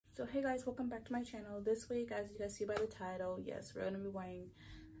So hey guys, welcome back to my channel. This week, as you guys see by the title, yes, we're gonna be wearing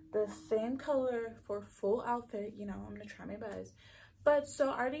the same color for full outfit. You know, I'm gonna try my best. But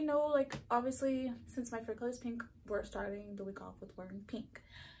so I already know, like, obviously since my favorite color is pink, we're starting the week off with wearing pink.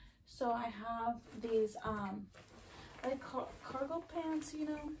 So I have these like cargo pants, you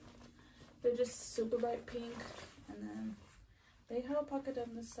know, they're just super bright pink, and then they have a pocket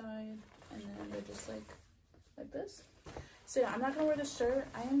on the side, and then they're just like this. So yeah, I'm not gonna wear this shirt.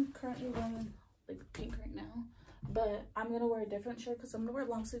 I am currently wearing like pink right now, but I'm gonna wear a different shirt because I'm gonna wear a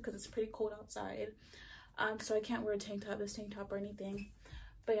long sleeve because it's pretty cold outside. So I can't wear a tank top, this tank top or anything.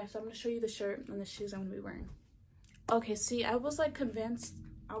 But yeah, so I'm gonna show you the shirt and the shoes I'm gonna be wearing. Okay, see, I was like convinced,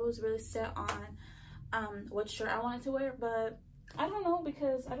 I was really set on what shirt I wanted to wear, but I don't know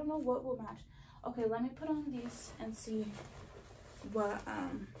because I don't know what will match. Okay, let me put on these and see what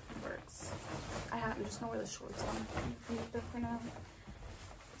works. I'm just gonna wear the shorts on for now,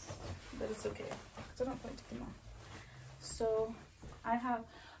 but it's okay because I don't like to take them off. So I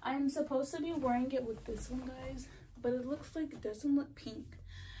am supposed to be wearing it with this one, guys, but it looks like it doesn't look pink,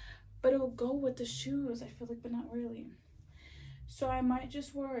 but it'll go with the shoes, I feel like, but not really. So I might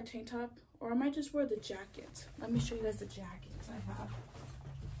just wear a tank top, or I might just wear the jacket. Let me show you guys the jackets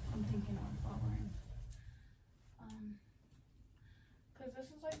I'm thinking of while wearing. Because this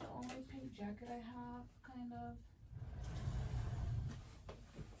is like the only pink jacket I have, kind of.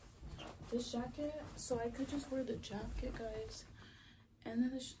 This jacket, so I could just wear the jacket, guys. And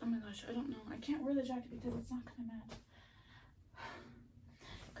then oh my gosh, I don't know. I can't wear the jacket because it's not gonna match.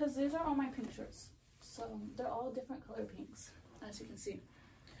 Because these are all my pink shirts. So they're all different color pinks, as you can see.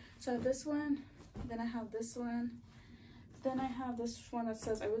 So I have this one, then I have this one, then I have this one that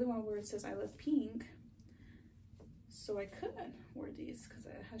says, I really want to wear it, says I love pink. So I could wear these because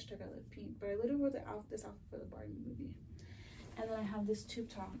I hashtag I love pink, but I literally wore this outfit for the Barbie movie. And then I have this tube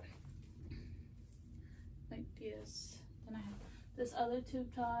top, like this. Then I have this other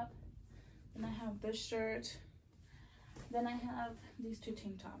tube top. Then I have this shirt. Then I have these two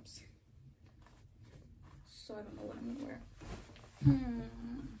tank tops. So I don't know what I'm gonna wear.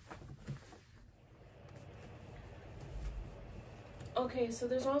 Okay, so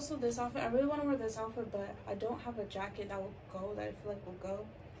there's also this outfit. I really want to wear this outfit, but I don't have a jacket that will go, that I feel like will go.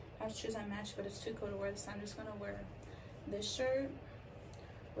 I have shoes I match, but it's too cold to wear this. So I'm just gonna wear this shirt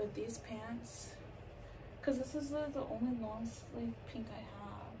with these pants, because this is the only long sleeve pink I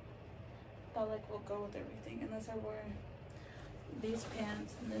have that like will go with everything, unless I wear these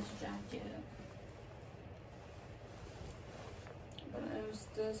pants and this jacket. But it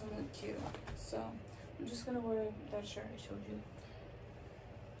doesn't look cute, so I'm just gonna wear that shirt I showed you.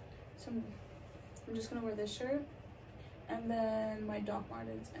 So I'm just gonna wear this shirt and then my Doc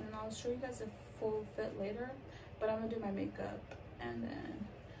Martens, and then I'll show you guys a full fit later, but I'm gonna do my makeup and then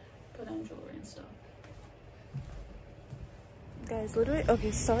put on jewelry and stuff. Guys, literally,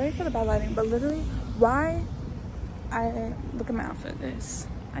 okay, sorry for the bad lighting, but literally why I look at my outfit, guys.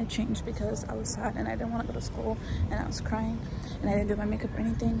 I changed because I was sad and I didn't want to go to school and I was crying and I didn't do my makeup or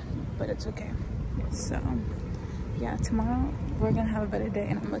anything, but it's okay. So yeah, tomorrow we're gonna have a better day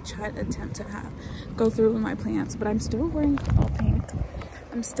and I'm gonna try to attempt to go through with my plans, but I'm still wearing all pink.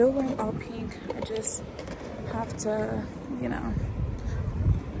 I'm still wearing all pink. I just have to, you know,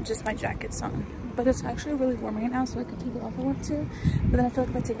 just my jacket's on. But it's actually really warm right now, so I could take it off if I want to. But then I feel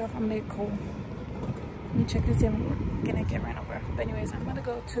like if I take it off, I'm gonna get cold. Let me check to see if I'm gonna get ran over. But anyways, I'm gonna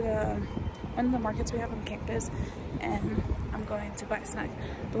go to one of the markets we have on campus, and I'm going to buy a snack.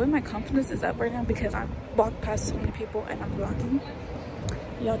 The way my confidence is up right now because I walked past so many people and I'm vlogging.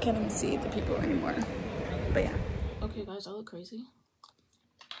 Y'all can't even see the people anymore. But yeah. Okay guys, I look crazy.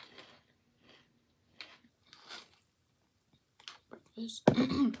 Breakfast.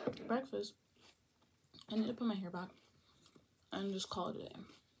 Breakfast. I need to put my hair back and just call it a day.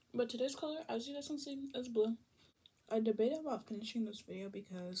 But today's color, as you guys can see, is blue. I debated about finishing this video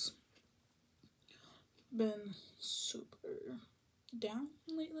because I've been super down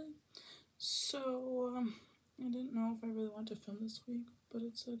lately. So I didn't know if I really want to film this week, but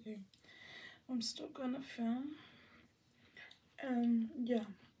it's okay. I'm still gonna film. And yeah.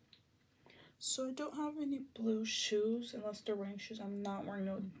 So I don't have any blue shoes unless they're running shoes. I'm not wearing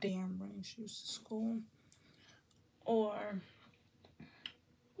no damn running shoes to school. Or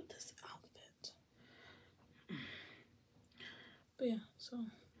with this outfit. But yeah, so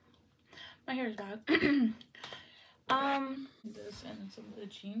my hair is back. This and some of the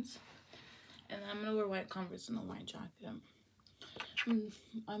jeans. And I'm gonna wear white Converse and a white jacket.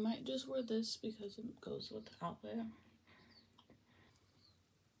 I might just wear this because it goes with the outfit.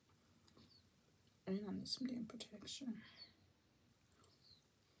 And I need some damn protection.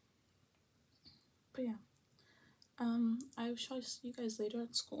 But yeah, I shall see you guys later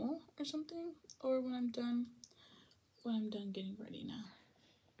at school or something, or when I'm done getting ready now.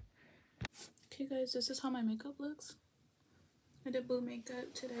 Okay guys, this is how my makeup looks. I did blue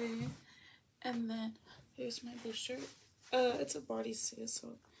makeup today, and then here's my blue shirt. It's a bodysuit,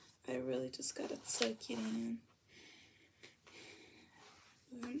 so I really just gotta tuck it in.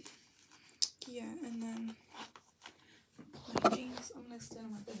 Yeah, and then my jeans, I'm gonna stand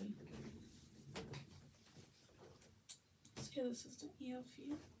on my belly. So yeah, this is the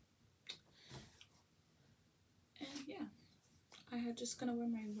outfit. And yeah, I'm just gonna wear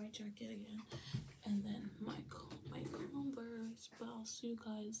my white jacket again, and then my Converse. But I'll see you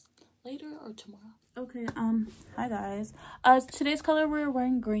guys later or tomorrow. Okay, hi guys. Today's color we're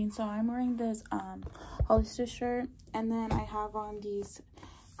wearing green, so I'm wearing this Hollister shirt, and then I have on these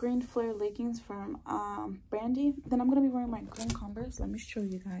green flare leggings from Brandy. Then I'm gonna be wearing my green Converse. Let me show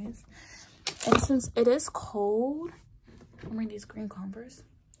you guys. And since it is cold, I'm wearing these green Converse.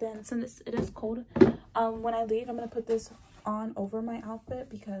 Then since it is cold, when I leave, I'm gonna put this on over my outfit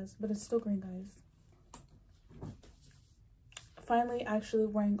but it's still green, guys. Finally actually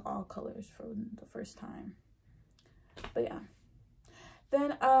wearing all colors for the first time. But yeah,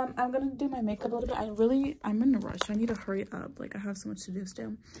 then I'm gonna do my makeup a little bit. I'm in a rush. I need to hurry up, like I have so much to do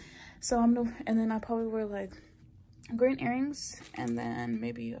still. So and then I'll probably wear like green earrings, and then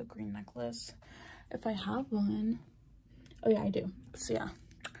maybe a green necklace if I have one. Oh yeah, I do. So yeah,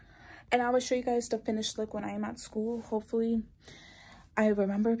 and I will show you guys the finished look when I am at school. Hopefully I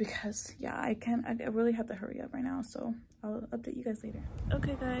remember, because yeah, I really have to hurry up right now, so I'll update you guys later.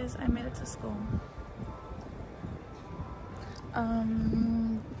 Okay guys, I made it to school.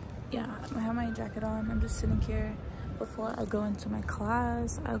 Yeah, I have my jacket on. I'm just sitting here before I go into my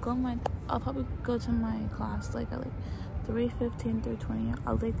class. I'll probably go to my class like at like 3:15, 3:20.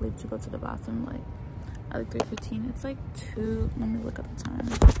 I'll like leave to go to the bathroom like at like 3:15. It's like 2, let me look at the time.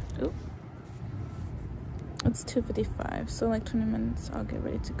 Oop. It's 2:55, so like 20 minutes I'll get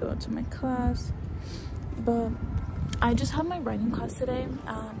ready to go to my class. But I just have my writing class today.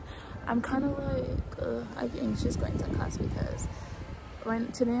 I'm kind of like I'm anxious going to class because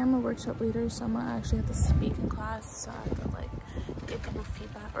today I'm a workshop leader, so I'm gonna actually have to speak in class, so I have to like give people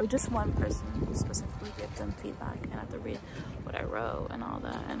feedback, or just one person specifically give them feedback, and I have to read what I wrote and all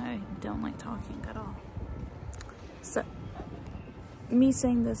that, and I don't like talking at all. So me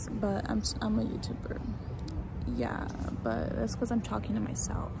saying this, but I'm a YouTuber. Yeah, but that's because I'm talking to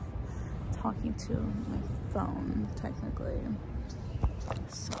myself, talking to my phone technically.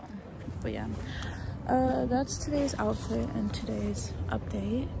 So but yeah, that's today's outfit and today's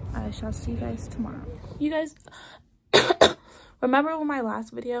update. I shall see you guys tomorrow. You guys remember when my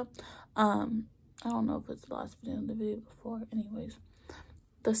last video, I don't know if it's the last video or the video before, anyways,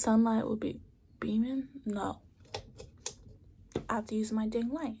 the sunlight will be beaming? No, I have to use my dang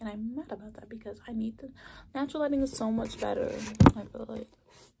light, and I'm mad about that because I need the natural lighting is so much better, I feel like,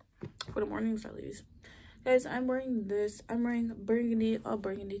 for the mornings at least. Guys, I'm wearing burgundy, all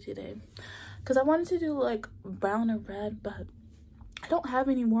burgundy today, because I wanted to do like brown or red, but I don't have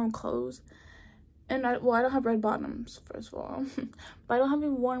any warm clothes, and I don't have red bottoms, first of all. But I don't have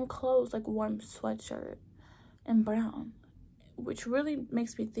any warm clothes, like warm sweatshirt and brown, which really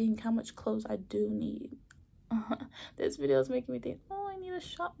makes me think how much clothes I do need. This video is making me think, oh, I need to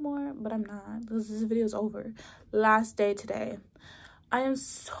shop more, but I'm not, because this video is over. Last day today. I am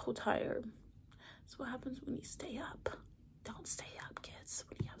so tired. That's what happens when you stay up. Don't stay up, kids,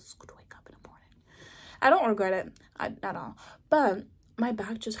 when you have to wake up in the morning. I don't regret it at all, but my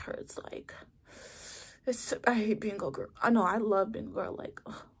back just hurts. Like, I hate being a girl. I know I love being a girl. Like,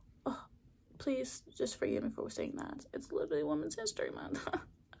 please just forgive me for saying that. It's literally Women's History Month.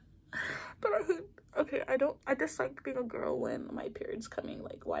 But I dislike being a girl when my period's coming.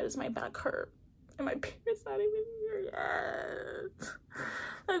 Like, why does my back hurt? And my period's not even here yet.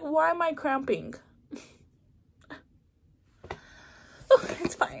 Like, why am I cramping? Okay,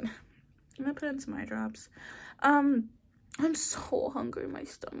 it's fine. I'm gonna put in some eye drops. I'm so hungry. My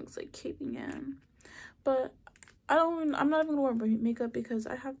stomach's like caving in. But I'm not even gonna wear makeup because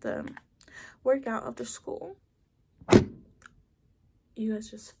I have to work out after school. You guys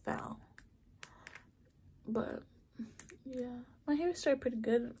just fell. But yeah, my hair started pretty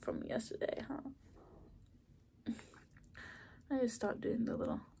good from yesterday, huh? I just stopped doing the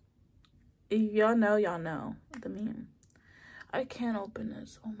little, y'all know the meme. I can't open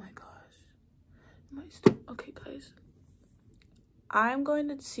this. Oh my gosh. Okay guys, I'm going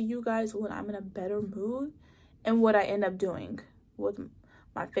to see you guys when I'm in a better mood and what I end up doing with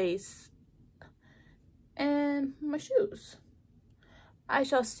my face and my shoes. I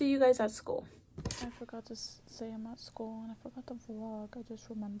shall see you guys at school. I forgot to say I'm at school, and I forgot to vlog. I just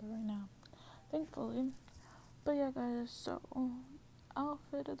remember right now, thankfully. But yeah, guys, so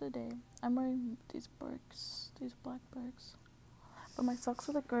outfit of the day. I'm wearing these Birks, these black Birks. But my socks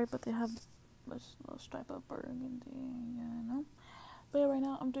are like gray, but they have this little stripe of burgundy, you know. But yeah, right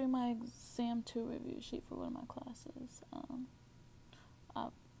now I'm doing my exam 2 review sheet for one of my classes. I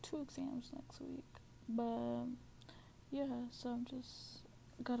have 2 exams next week, but yeah, so I'm just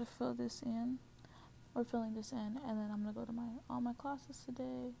gotta fill this in, or filling this in, and then I'm gonna go to all my classes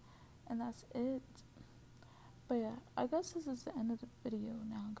today, and that's it. But yeah, I guess this is the end of the video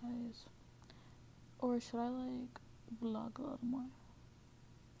now, guys. Or should I like vlog a little more?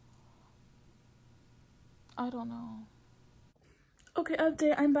 I don't know. Okay,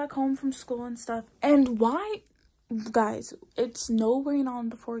 update. I'm back home from school and stuff. And why, guys? It's no rain on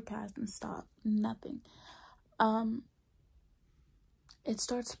the forecast and stuff. Nothing. It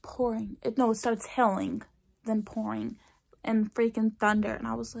starts pouring. It starts hailing, then pouring, and freaking thunder. And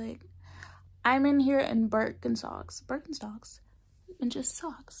I was like, I'm in here in Birkenstocks, and just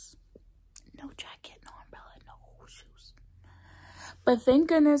socks. No jacket, no umbrella, no shoes. But thank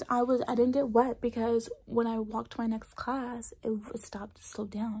goodness I didn't get wet, because when I walked to my next class, it stopped to slow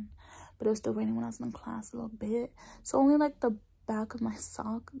down. But it was still raining when I was in class a little bit. So only like the back of my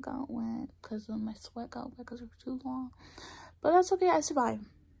sock got wet, because my sweat got wet because it was too long. But that's okay, I survived.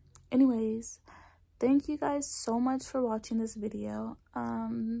 Anyways, thank you guys so much for watching this video.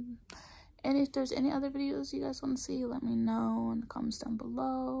 And if there's any other videos you guys want to see, let me know in the comments down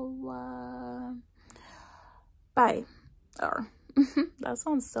below. Bye. Or that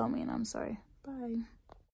sounds so mean, I'm sorry. Bye.